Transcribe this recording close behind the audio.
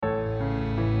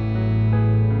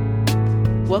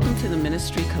Welcome to the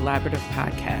Ministry Collaborative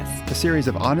Podcast, a series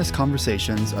of honest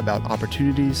conversations about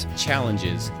opportunities,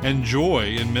 challenges, and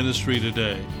joy in ministry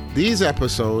today. These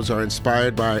episodes are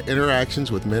inspired by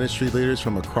interactions with ministry leaders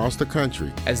from across the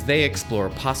country as they explore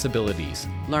possibilities,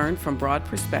 learn from broad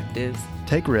perspectives,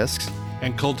 take risks,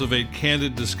 and cultivate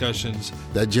candid discussions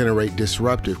that generate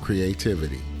disruptive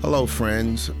creativity. Hello,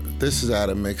 friends. This is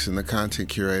Adam Mixon, the content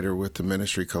curator with the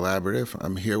Ministry Collaborative.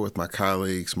 I'm here with my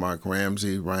colleagues Mark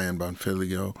Ramsey, Ryan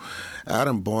Bonfiglio,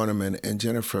 Adam Borneman, and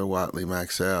Jennifer Watley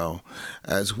Maxell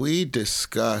as we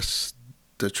discuss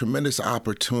the tremendous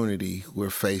opportunity we're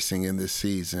facing in this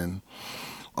season.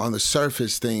 On the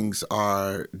surface, things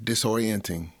are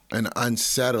disorienting and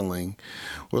unsettling.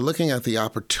 We're looking at the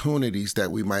opportunities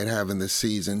that we might have in this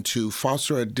season to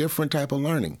foster a different type of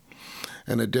learning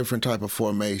and a different type of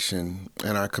formation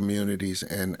in our communities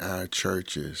and our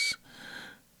churches.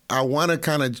 I want to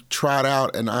kind of trot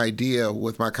out an idea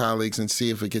with my colleagues and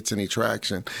see if it gets any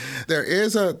traction. There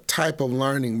is a type of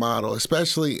learning model,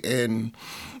 especially in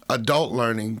adult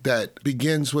learning, that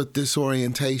begins with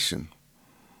disorientation.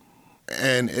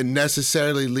 And it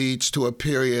necessarily leads to a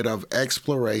period of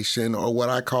exploration, or what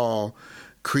I call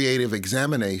creative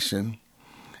examination,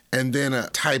 and then a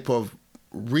type of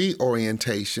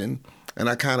reorientation, and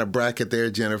I kind of bracket there,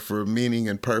 Jennifer, meaning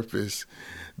and purpose,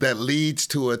 that leads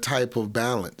to a type of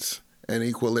balance and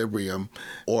equilibrium,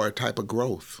 or a type of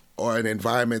growth, or an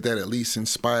environment that at least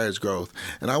inspires growth.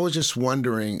 And I was just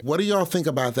wondering, what do y'all think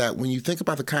about that when you think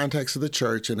about the context of the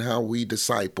church and how we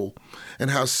disciple and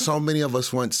how so many of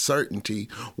us want certainty?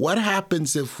 What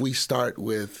happens if we start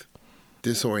with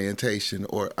disorientation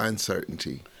or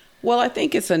uncertainty? Well, I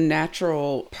think it's a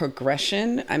natural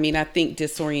progression. I think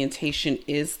disorientation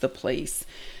is the place,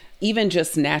 even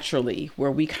just naturally,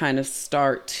 where we kind of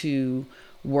start to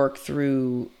work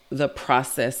through the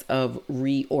process of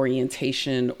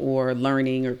reorientation or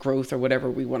learning or growth or whatever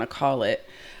we want to call it.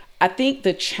 I think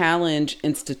the challenge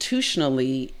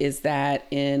institutionally is that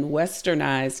in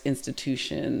westernized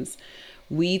institutions,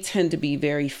 we tend to be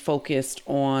very focused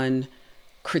on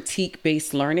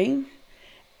critique-based learning.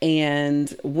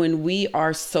 And when we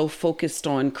are so focused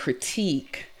on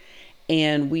critique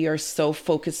and we are so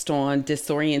focused on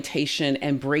disorientation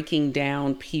and breaking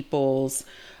down people's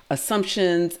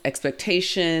assumptions,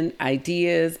 expectation,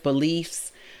 ideas,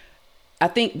 beliefs, I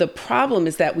think the problem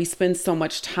is that we spend so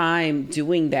much time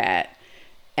doing that,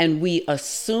 and we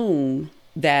assume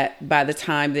that by the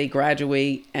time they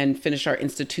graduate and finish our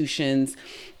institutions,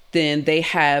 then they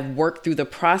have worked through the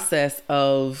process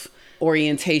of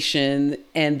orientation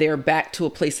and they're back to a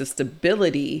place of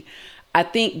stability. I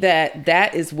think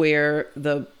that is where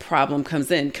the problem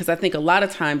comes in, because I think a lot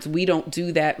of times we don't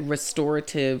do that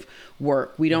restorative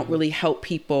work. We don't really help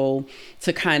people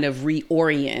to kind of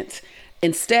reorient.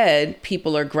 Instead,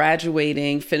 people are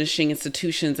graduating, finishing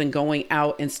institutions, and going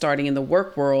out and starting in the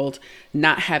work world,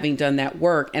 not having done that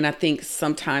work. And I think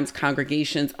sometimes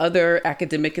congregations, other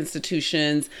academic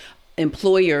institutions,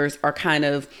 employers are kind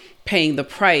of paying the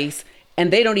price,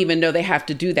 and they don't even know they have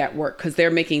to do that work because they're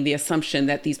making the assumption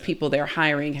that these people they're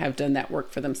hiring have done that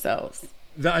work for themselves.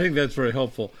 I think that's very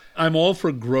helpful. I'm all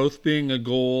for growth being a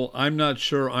goal. I'm not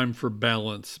sure I'm for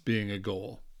balance being a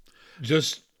goal.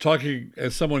 Just talking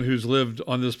as someone who's lived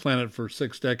on this planet for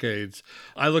 6 decades,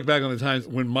 I look back on the times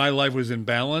when my life was in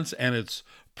balance, and it's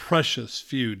precious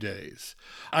few days.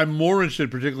 I'm more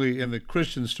interested, particularly in the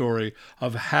Christian story,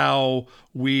 of how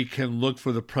we can look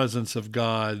for the presence of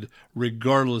God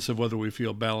regardless of whether we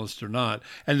feel balanced or not.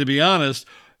 And to be honest,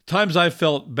 times I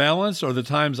felt balanced are the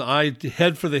times I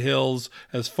head for the hills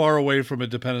as far away from a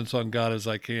dependence on God as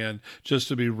I can, just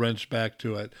to be wrenched back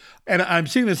to it. And I'm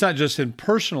seeing this not just in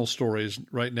personal stories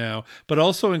right now, but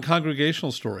also in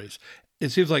congregational stories. It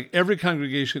seems like every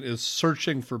congregation is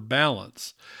searching for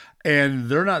balance, and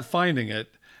they're not finding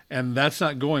it, and that's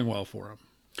not going well for them.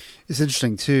 It's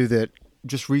interesting, too, that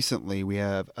just recently we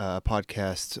have a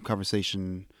podcast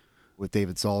conversation with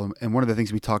David Zoll, and one of the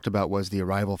things we talked about was the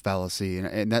arrival fallacy,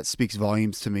 and that speaks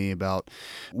volumes to me about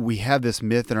we have this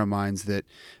myth in our minds that,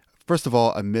 first of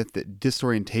all, a myth that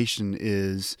disorientation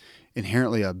is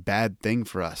inherently a bad thing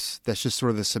for us. That's just sort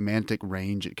of the semantic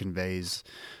range it conveys,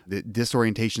 that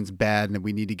disorientation's bad and that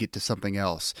we need to get to something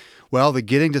else. Well, the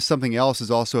getting to something else is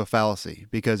also a fallacy,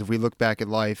 because if we look back at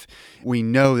life, we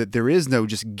know that there is no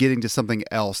just getting to something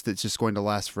else that's just going to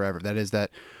last forever. That is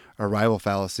that arrival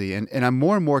fallacy. And I'm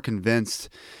more and more convinced,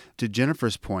 to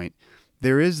Jennifer's point,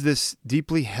 there is this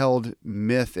deeply held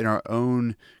myth in our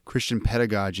own Christian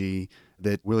pedagogy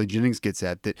that Willie Jennings gets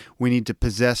at, that we need to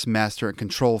possess, master, and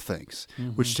control things,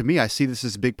 which to me, I see this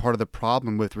as a big part of the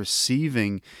problem with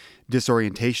receiving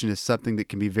disorientation is something that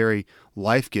can be very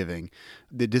life-giving.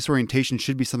 That disorientation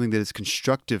should be something that is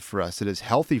constructive for us, that is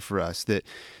healthy for us, that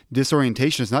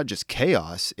disorientation is not just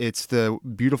chaos, it's the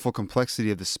beautiful complexity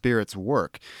of the Spirit's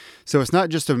work. So it's not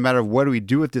just a matter of what do we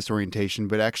do with disorientation,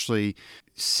 but actually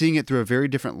seeing it through a very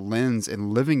different lens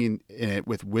and living in it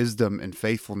with wisdom and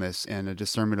faithfulness and a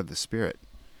discernment of the Spirit.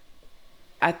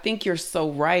 I think you're so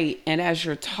right. And as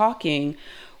you're talking,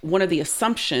 one of the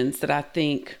assumptions that I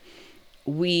think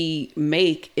we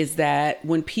make is that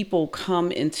when people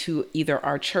come into either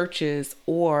our churches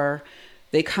or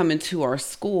they come into our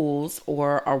schools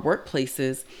or our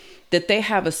workplaces, that they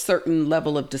have a certain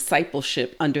level of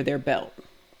discipleship under their belt.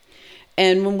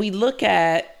 And when we look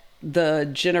at the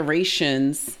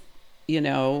generations, you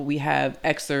know, we have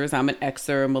Xers, I'm an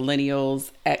Xer,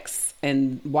 millennials, X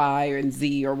and Y and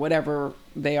Z or whatever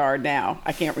they are now.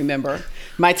 I can't remember.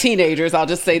 My teenagers, I'll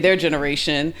just say their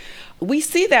generation. We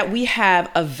see that we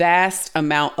have a vast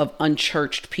amount of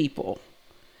unchurched people.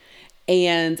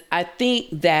 And I think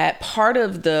that part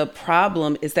of the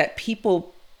problem is that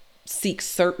people seek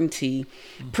certainty,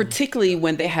 particularly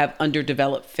when they have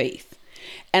underdeveloped faith.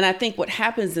 And I think what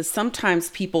happens is sometimes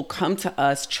people come to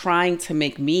us trying to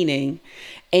make meaning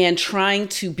and trying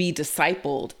to be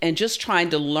discipled and just trying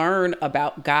to learn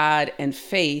about God and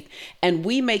faith. And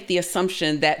we make the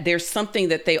assumption that there's something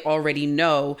that they already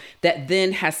know that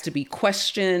then has to be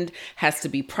questioned, has to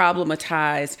be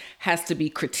problematized, has to be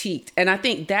critiqued. And I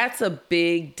think that's a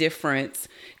big difference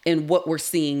in what we're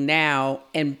seeing now,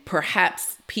 and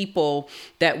perhaps people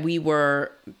that we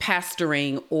were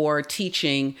pastoring or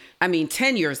teaching,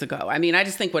 10 years ago. I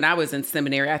just think when I was in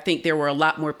seminary, I think there were a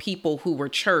lot more people who were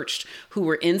churched, who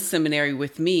were in seminary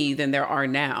with me than there are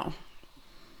now.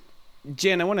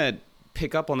 Jen, I want to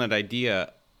pick up on that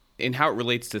idea and how it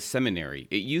relates to seminary.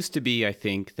 It used to be, I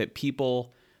think, that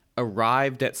people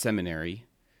arrived at seminary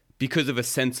because of a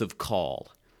sense of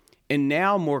call. And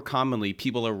now, more commonly,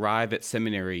 people arrive at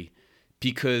seminary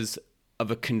because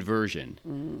of a conversion.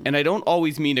 And I don't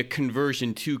always mean a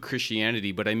conversion to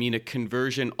Christianity, but I mean a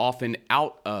conversion often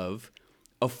out of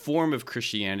a form of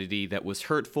Christianity that was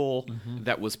hurtful,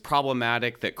 that was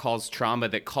problematic, that caused trauma,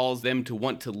 that caused them to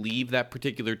want to leave that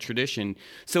particular tradition.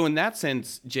 So in that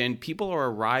sense, Jen, people are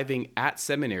arriving at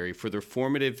seminary for their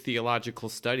formative theological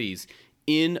studies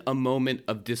in a moment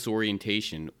of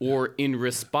disorientation or in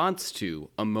response to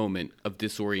a moment of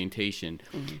disorientation.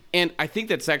 And I think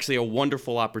that's actually a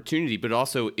wonderful opportunity, but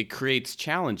also it creates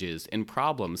challenges and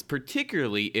problems,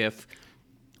 particularly if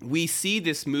we see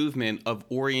this movement of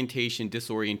orientation,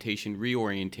 disorientation,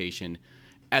 reorientation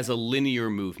as a linear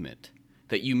movement,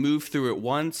 that you move through it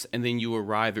once and then you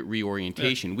arrive at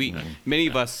reorientation. Many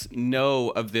of us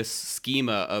know of this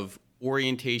schema of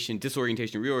orientation,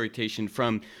 disorientation, reorientation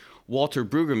from Walter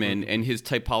Brueggemann and his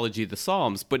typology of the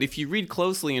Psalms. But if you read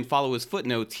closely and follow his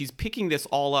footnotes, he's picking this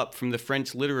all up from the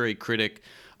French literary critic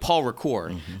Paul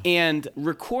Ricoeur. And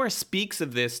Ricoeur speaks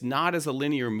of this not as a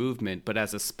linear movement, but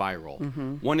as a spiral.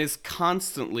 One is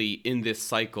constantly in this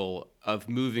cycle of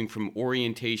moving from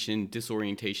orientation,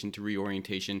 disorientation to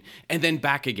reorientation, and then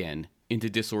back again into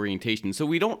disorientation. So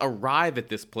we don't arrive at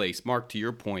this place, Mark, to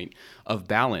your point, of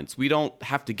balance. We don't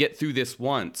have to get through this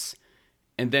once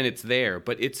and then it's there,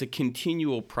 but it's a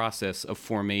continual process of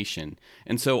formation.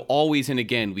 And so always and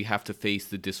again, we have to face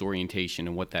the disorientation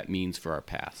and what that means for our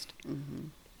past.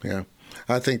 Yeah,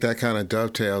 I think that kind of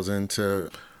dovetails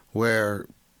into where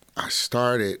I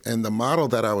started. And the model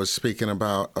that I was speaking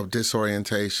about of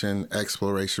disorientation,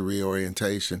 exploration,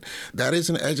 reorientation, that is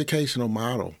an educational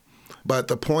model. But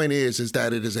the point is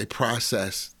that it is a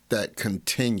process that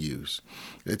continues.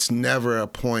 It's never a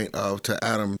point of, to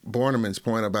Adam Borneman's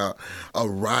point about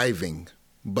arriving,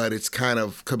 but it's kind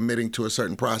of committing to a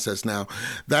certain process. Now,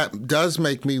 that does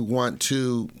make me want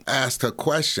to ask a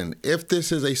question. If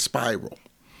this is a spiral,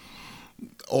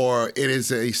 or it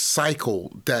is a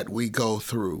cycle that we go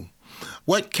through,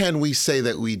 what can we say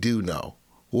that we do know?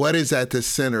 What is at the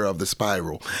center of the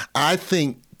spiral? I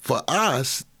think for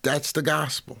us, that's the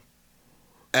gospel.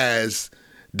 As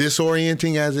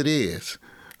disorienting as it is,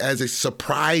 as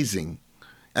surprising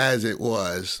as it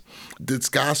was, this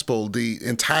gospel, the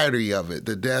entirety of it,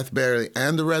 the death, burial,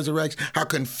 and the resurrection, how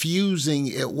confusing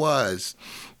it was,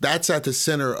 that's at the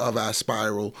center of our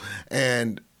spiral.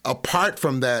 And apart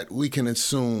from that, we can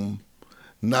assume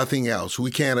nothing else.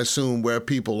 We can't assume where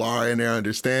people are in their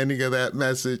understanding of that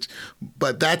message,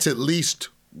 but that's at least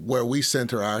where we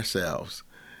center ourselves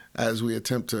as we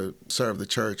attempt to serve the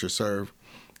church or serve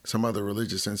some other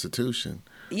religious institution.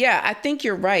 Yeah, I think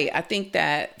you're right. I think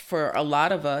that for a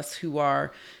lot of us who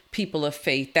are people of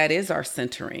faith, that is our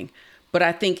centering. But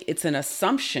I think it's an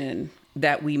assumption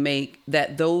that we make,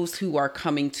 that those who are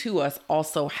coming to us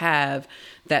also have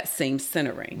that same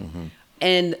centering. Mm-hmm.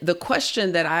 And the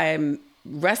question that I'm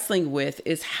wrestling with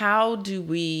is, how do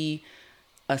we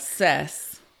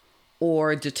assess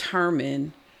or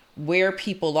determine where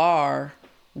people are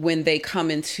when they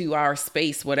come into our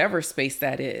space, whatever space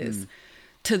that is,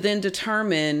 to then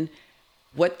determine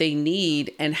what they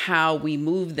need and how we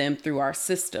move them through our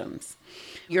systems.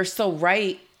 You're so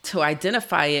right to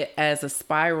identify it as a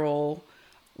spiral,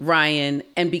 Ryan.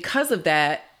 And because of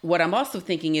that, what I'm also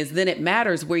thinking is then it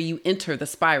matters where you enter the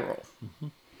spiral. Mm-hmm.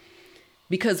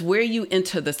 Because where you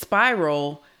enter the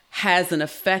spiral has an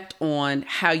effect on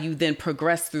how you then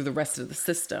progress through the rest of the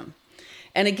system.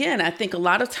 And again, I think a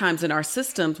lot of times in our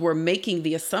systems, we're making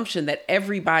the assumption that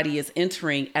everybody is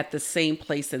entering at the same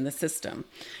place in the system.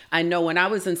 I know when I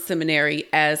was in seminary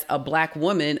as a Black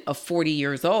woman of 40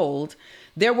 years old,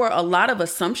 there were a lot of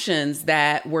assumptions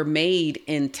that were made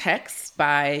in text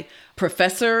by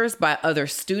professors, by other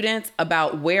students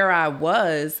about where I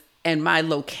was and my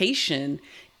location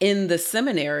in the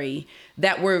seminary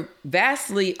that were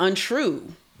vastly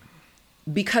untrue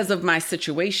because of my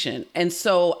situation. And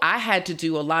so I had to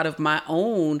do a lot of my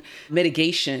own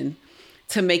mitigation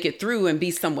to make it through and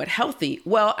be somewhat healthy.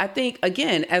 Well, I think,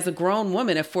 again, as a grown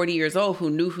woman at 40 years old who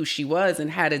knew who she was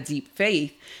and had a deep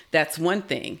faith, that's one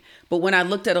thing. But when I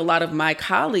looked at a lot of my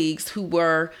colleagues who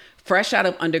were fresh out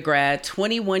of undergrad,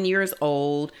 21 years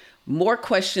old, more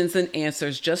questions than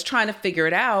answers, just trying to figure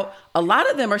it out, a lot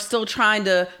of them are still trying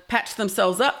to patch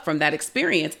themselves up from that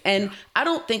experience. And I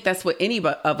don't think that's what any of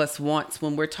us wants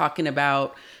when we're talking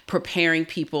about preparing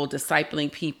people,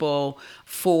 discipling people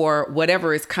for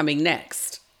whatever is coming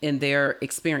next in their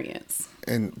experience.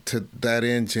 And to that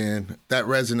end, Jen, that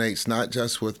resonates not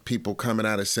just with people coming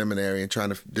out of seminary and trying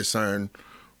to discern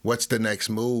what's the next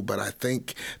move, but I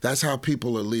think that's how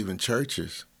people are leaving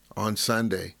churches on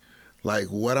Sunday. Like,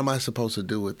 what am I supposed to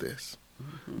do with this?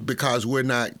 Mm-hmm. Because we're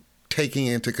not taking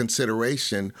into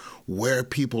consideration where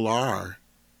people are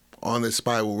on the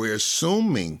spiral. We're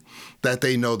assuming that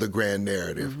they know the grand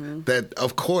narrative, that,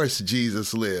 of course,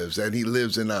 Jesus lives and he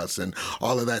lives in us and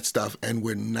all of that stuff. And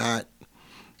we're not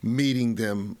meeting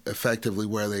them effectively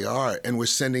where they are. And we're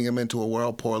sending them into a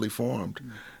world poorly formed.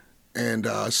 And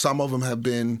some of them have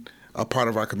been a part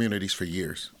of our communities for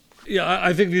years. Yeah,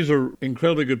 I think these are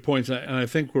incredibly good points, and I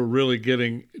think we're really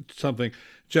getting something.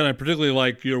 Jen, I particularly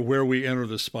like your where we enter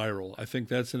the spiral. I think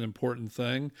that's an important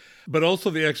thing, but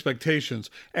also the expectations.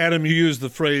 Adam, you used the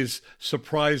phrase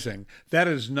surprising. That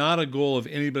is not a goal of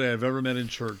anybody I've ever met in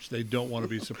church. They don't want to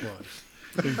be surprised.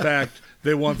 In fact,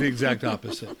 they want the exact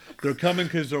opposite. They're coming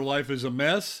because their life is a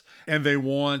mess, and they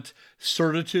want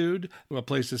certitude, a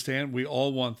place to stand. We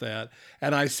all want that.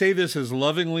 And I say this as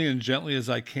lovingly and gently as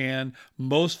I can.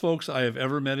 Most folks I have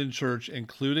ever met in church,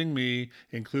 including me,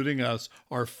 including us,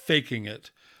 are faking it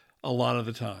a lot of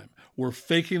the time. We're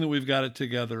faking that we've got it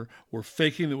together. We're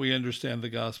faking that we understand the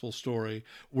gospel story.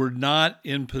 We're not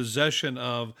in possession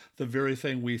of the very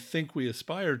thing we think we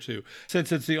aspire to.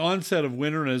 Since it's the onset of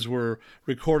winter, and as we're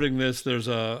recording this, there's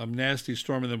a nasty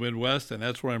storm in the Midwest, and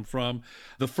that's where I'm from.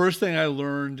 The first thing I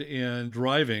learned in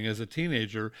driving as a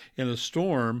teenager in a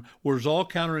storm was all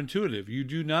counterintuitive. You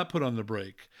do not put on the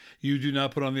brake. You do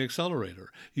not put on the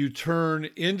accelerator. You turn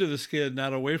into the skid,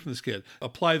 not away from the skid.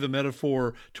 Apply the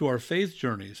metaphor to our faith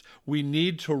journeys. We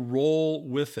need to roll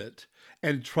with it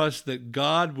and trust that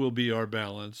God will be our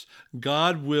balance.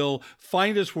 God will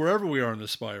find us wherever we are in the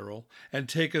spiral and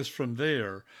take us from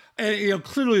there. And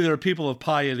clearly there are people of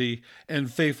piety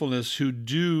and faithfulness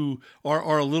who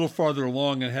are a little farther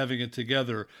along in having it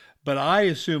together. But I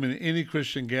assume in any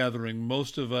Christian gathering,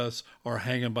 most of us are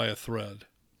hanging by a thread.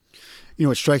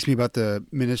 What strikes me about the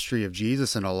ministry of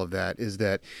Jesus and all of that is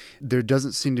that there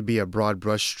doesn't seem to be a broad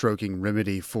brush stroking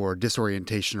remedy for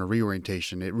disorientation or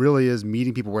reorientation. It really is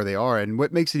meeting people where they are. And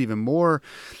what makes it even more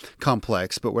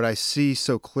complex, but what I see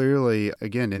so clearly,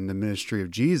 again, in the ministry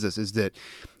of Jesus is that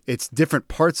it's different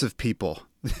parts of people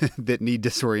that need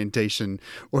disorientation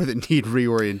or that need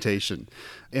reorientation,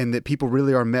 and that people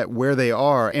really are met where they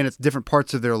are, and it's different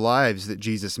parts of their lives that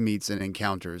Jesus meets and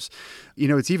encounters.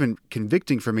 It's even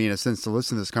convicting for me in a sense to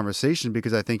listen to this conversation,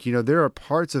 because I think, there are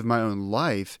parts of my own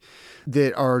life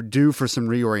that are due for some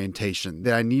reorientation,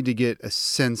 that I need to get a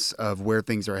sense of where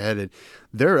things are headed.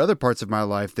 There are other parts of my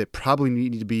life that probably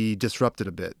need to be disrupted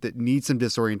a bit, that need some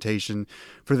disorientation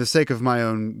for the sake of my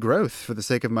own growth, for the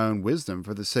sake of my own wisdom,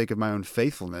 for the sake of my own faith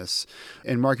faithfulness.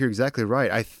 And Mark, you're exactly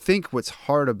right. I think what's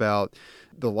hard about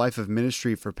the life of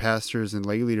ministry for pastors and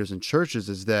lay leaders in churches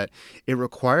is that it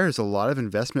requires a lot of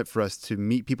investment for us to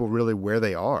meet people really where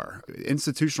they are.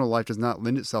 Institutional life does not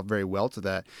lend itself very well to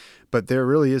that, but there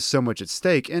really is so much at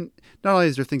stake. And not only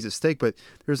is there things at stake, but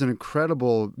there's an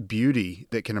incredible beauty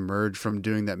that can emerge from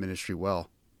doing that ministry well.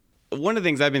 One of the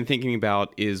things I've been thinking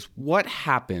about is what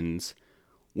happens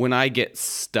when I get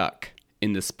stuck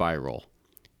in the spiral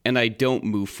and I don't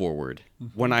move forward,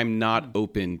 when I'm not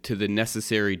open to the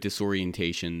necessary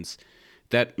disorientations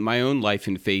that my own life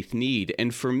and faith need.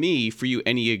 And for me, for you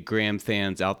Enneagram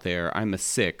fans out there, I'm a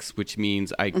 6, which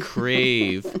means I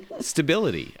crave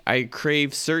stability. I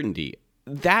crave certainty.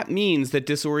 That means that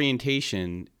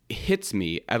disorientation hits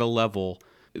me at a level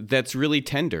that's really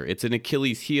tender. It's an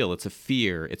Achilles heel. It's a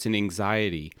fear. It's an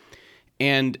anxiety.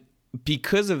 And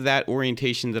because of that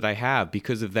orientation that I have,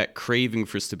 because of that craving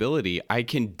for stability, I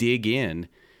can dig in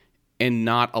and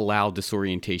not allow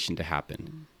disorientation to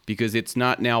happen, because it's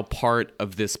not now part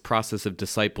of this process of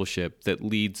discipleship that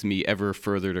leads me ever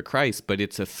further to Christ, but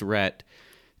it's a threat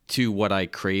to what I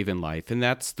crave in life. And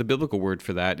that's the biblical word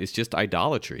for that is just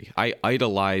idolatry. I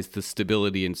idolize the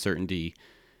stability and certainty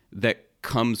that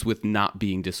comes with not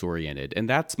being disoriented. And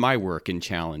that's my work and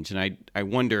challenge. And I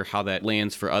wonder how that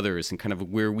lands for others and kind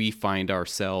of where we find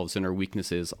ourselves and our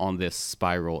weaknesses on this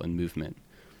spiral and movement.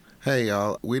 Hey,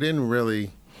 y'all, we didn't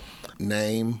really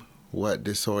name what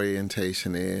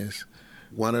disorientation is.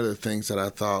 One of the things that I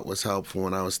thought was helpful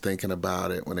when I was thinking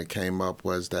about it when it came up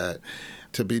was that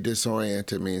to be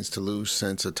disoriented means to lose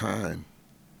sense of time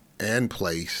and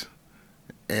place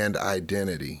and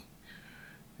identity.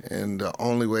 And the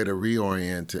only way to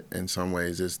reorient in some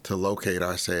ways is to locate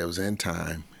ourselves in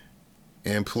time,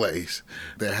 in place.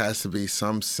 There has to be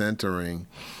some centering.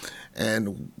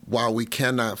 And while we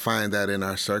cannot find that in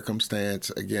our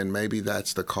circumstance, again, maybe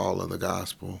that's the call of the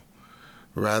gospel.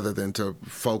 Rather than to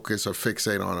focus or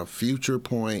fixate on a future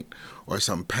point or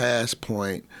some past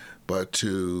point, but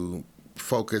to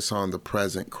focus on the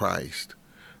present Christ,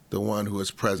 the one who is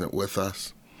present with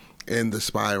us in the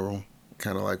spiral,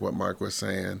 kind of like what Mark was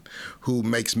saying, who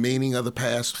makes meaning of the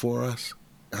past for us,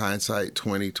 hindsight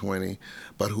 2020,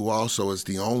 but who also is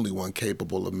the only one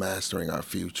capable of mastering our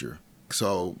future.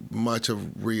 So much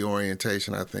of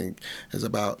reorientation, I think, is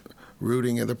about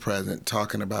rooting in the present,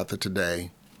 talking about the today,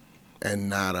 and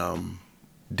not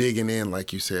digging in,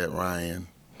 like you said, Ryan,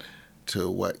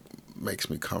 to what makes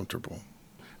me comfortable.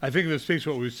 I think that speaks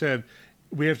to what we said.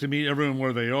 We have to meet everyone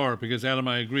where they are, because, Adam,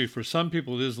 I agree. For some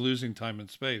people, it is losing time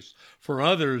and space. For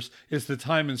others, it's the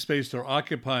time and space they're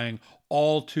occupying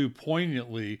all too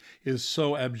poignantly is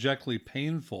so abjectly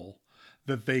painful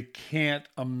that they can't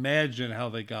imagine how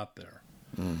they got there.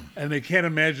 And they can't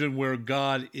imagine where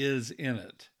God is in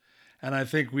it. And I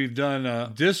think we've done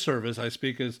a disservice. I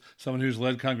speak as someone who's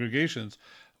led congregations.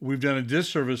 We've done a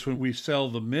disservice when we sell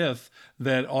the myth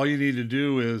that all you need to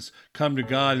do is come to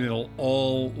God and it'll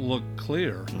all look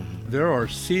clear. There are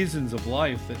seasons of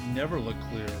life that never look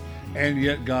clear, and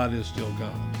yet God is still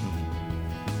God.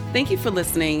 Thank you for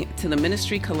listening to the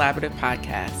Ministry Collaborative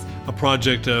Podcast, A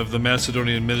project of the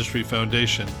Macedonian Ministry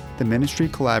Foundation. The Ministry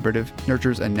Collaborative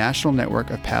nurtures a national network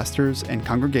of pastors and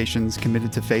congregations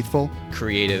committed to faithful,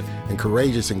 Creative, and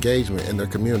courageous engagement in their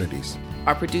communities.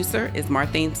 Our producer is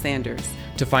Marthane Sanders.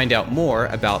 To find out more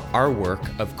about our work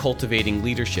of cultivating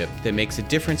leadership that makes a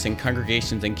difference in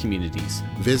congregations and communities,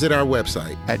 Visit our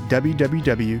website at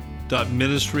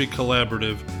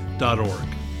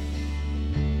www.ministrycollaborative.org.